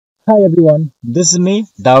Hi everyone, this is me,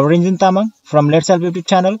 Davarinjin Tamang from Let's Help YouTube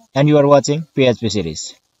channel and you are watching PHP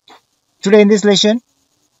series. Today in this lesson,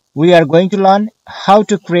 we are going to learn how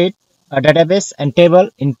to create a database and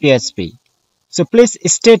table in PHP. So please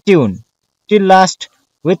stay tuned till last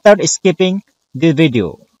without skipping the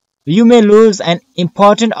video. You may lose an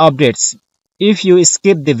important updates if you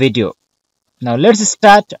skip the video. Now let's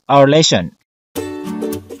start our lesson.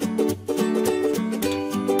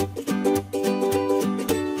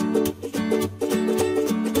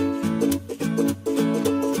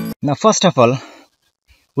 Now first of all,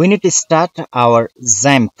 we need to start our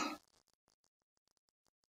XAMPP.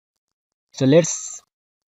 So let's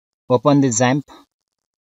open the XAMPP,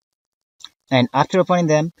 and after opening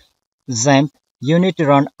them XAMPP, you need to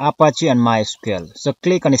run Apache and MySQL. So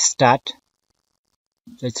click on start.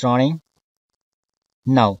 So it's running.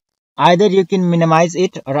 Now either you can minimize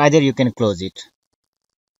it or either you can close it.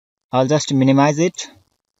 I'll just minimize it,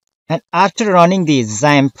 and after running the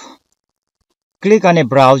XAMPP, click on a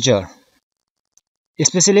browser.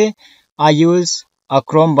 Especially I use a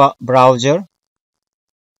Chrome browser.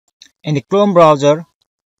 In the Chrome browser,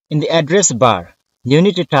 in the address bar, you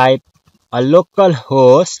need to type a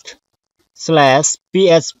localhost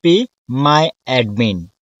 /php myadmin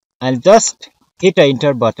and just hit the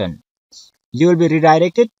enter button. You will be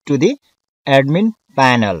redirected to the admin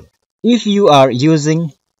panel. If you are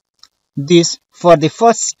using this for the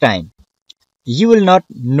first time, you will not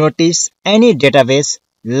notice any database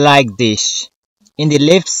like this. In the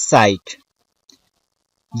left side,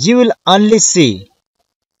 you will only see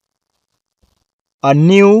a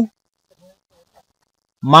new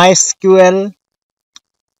MySQL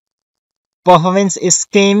performance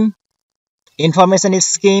scheme, information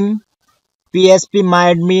scheme, PHP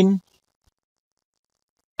myadmin,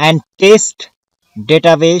 and test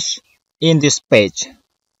database in this page.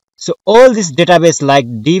 So all this database like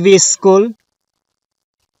DB School,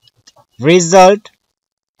 Result,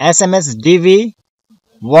 SMS DB,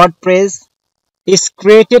 WordPress is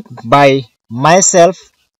created by myself.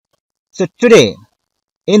 So today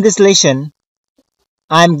in this lesson,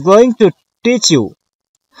 I am going to teach you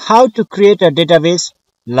how to create a database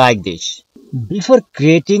like this. Before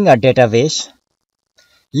creating a database,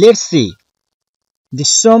 let's see the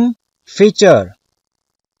some feature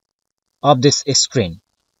of this screen.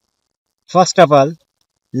 First of all,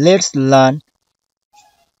 let's learn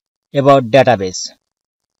about database.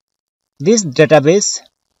 This database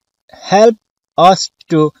help us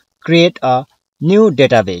to create a new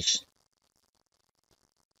database.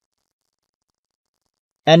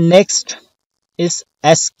 And next is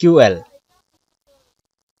SQL.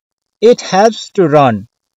 It helps to run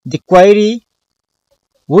the query.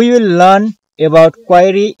 We will learn about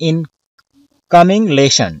query in coming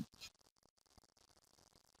lesson.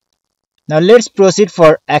 Now let's proceed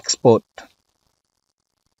for export.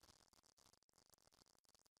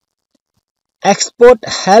 Export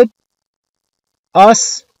help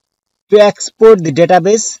us to export the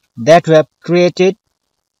database that we have created.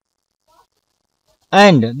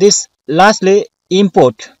 And this lastly,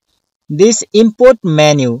 import. This import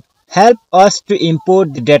menu help us to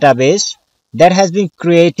import the database that has been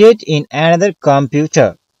created in another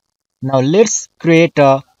computer. Now let's create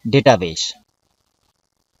a database.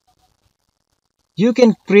 You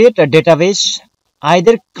can create a database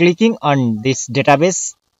either clicking on this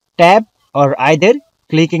database tab or either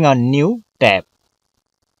clicking on new tab.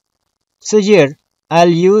 So here I'll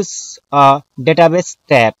use a database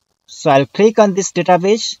tab. So I'll click on this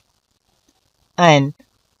database and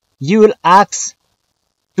you will ask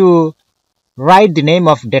to write the name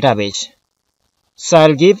of database. So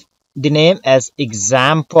I'll give the name as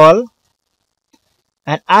example,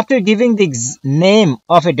 and after giving the name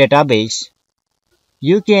of a database,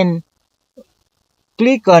 you can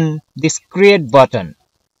click on this create button.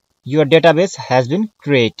 Your database has been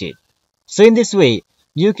created. So in this way,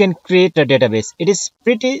 you can create a database. It is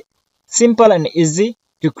pretty simple and easy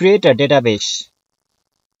to create a database.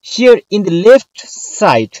 Here in the left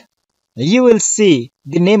side, you will see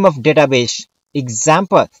the name of database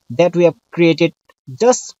example that we have created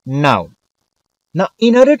just now. Now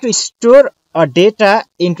in order to store a data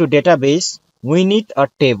into database, we need a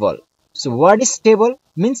table. So what is table?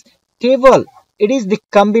 Means table, it is the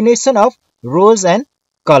combination of rows and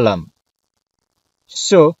column.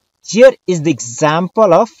 So here is the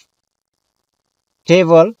example of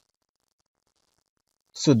table.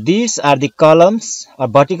 So these are the columns, or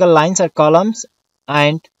vertical lines are columns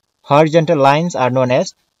and horizontal lines are known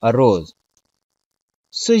as rows.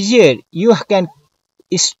 So here you can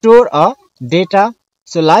store a data.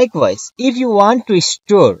 So likewise, if you want to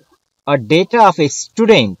store a data of a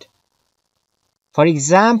student, For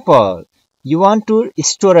example, you want to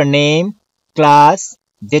store a name, class,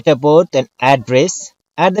 date of birth, and address.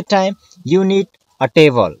 At the time, you need a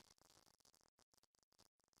table.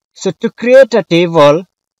 So to create a table,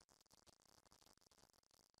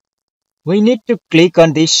 we need to click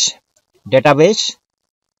on this database,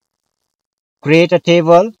 create a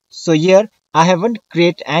table. So here I haven't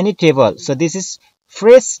created any table. So this is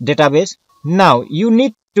fresh database. Now you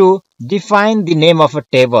need to define the name of a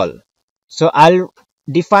table. So I'll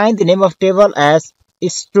define the name of table as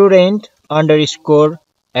student underscore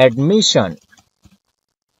admission.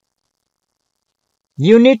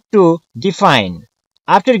 You need to define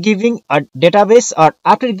after giving a database or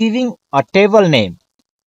after giving a table name.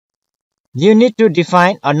 You need to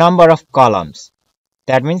define a number of columns.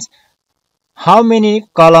 That means how many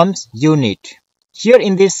columns you need. Here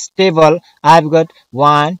in this table, I've got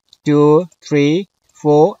 1, 2, 3,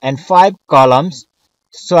 4, and 5 columns.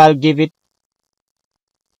 So I'll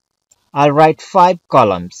write 5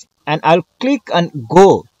 columns and I'll click on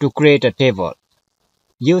go to create a table.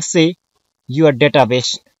 You see your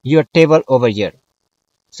database, your table over here.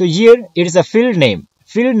 So here it is a field name.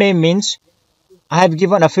 Field name means I have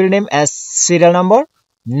given a field name as serial number,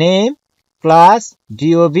 name, class,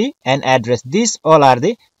 DOB, and address. These all are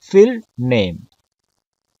the field name.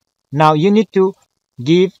 Now you need to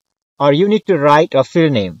give or you need to write a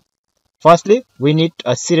field name. Firstly, we need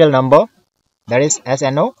a serial number, that is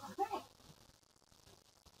SNO.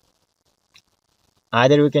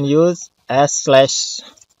 Either we can use S/S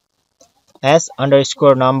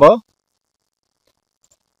underscore number.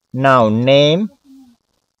 Now name,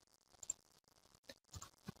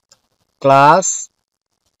 class,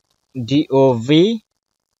 DOV,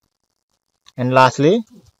 and lastly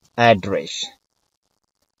address.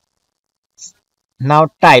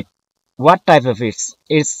 Now type. What type of it?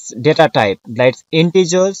 It's data type. That's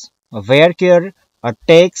integers, varchar, or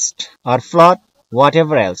text, or float,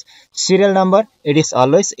 whatever else. Serial number, it is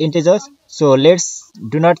always integers. So let's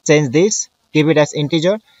do not change this. Keep it as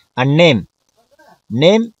integer. And name.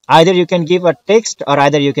 Name, either you can give a text or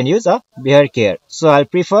either you can use a varchar. So I'll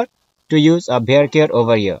prefer to use a varchar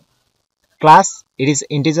over here. Class, it is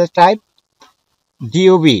integer type.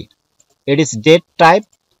 DOB, it is date type.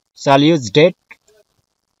 So I'll use date.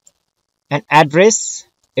 And address,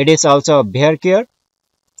 it is also a varchar.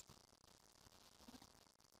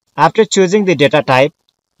 After choosing the data type,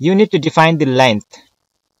 you need to define the length.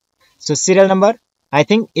 So serial number, I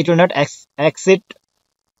think it will not exceed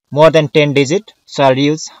more than 10 digit. So I'll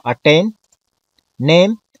use a 10.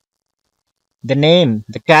 Name,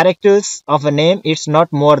 the characters of a name, it's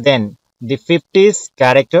not more than the 50th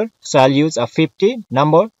character. So I'll use a 50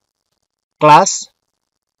 number. Class,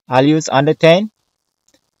 I'll use under 10.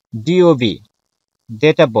 DOB,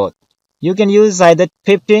 date of birth. You can use either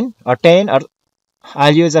 15 or 10 or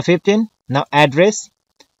I'll use a 15. Now address,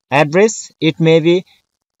 it may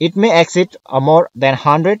exceed more than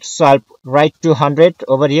 100. So I'll write 200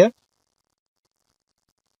 over here.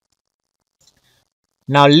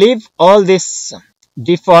 Now leave all this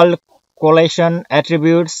default collation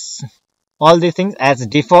attributes, all these things as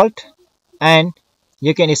default, and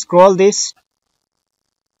you can scroll this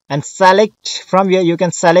and select from here. You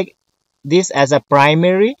can select this as a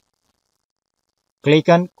primary. Click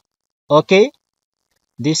on OK.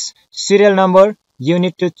 This serial number you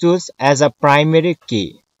need to choose as a primary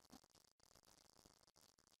key.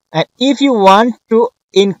 And if you want to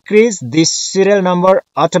increase this serial number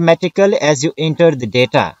automatically as you enter the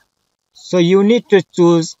data, so you need to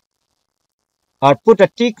choose or put a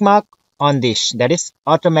tick mark on this, that is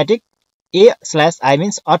automatic. A/I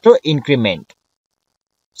means auto increment.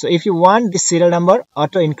 So if you want the serial number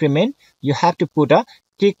auto increment, you have to put a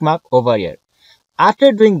tick mark over here.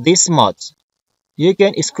 After doing this much, you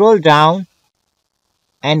can scroll down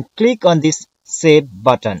and click on this save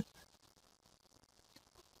button.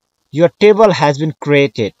 Your table has been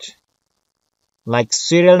created. Like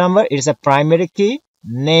serial number is a primary key,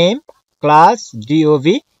 name, class,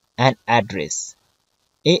 DOV, and address.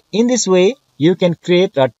 In this way, you can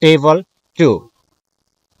create a table too.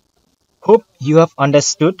 Hope you have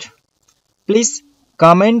understood. Please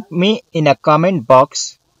comment me in a comment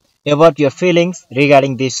box about your feelings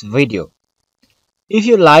regarding this video. If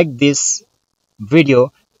you like this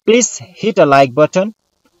video, please hit a like button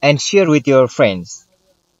and share with your friends.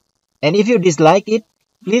 And if you dislike it,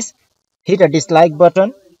 please hit a dislike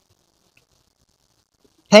button.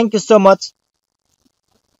 Thank you so much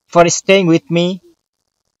for staying with me.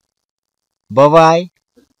 Bye bye.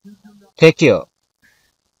 Take care.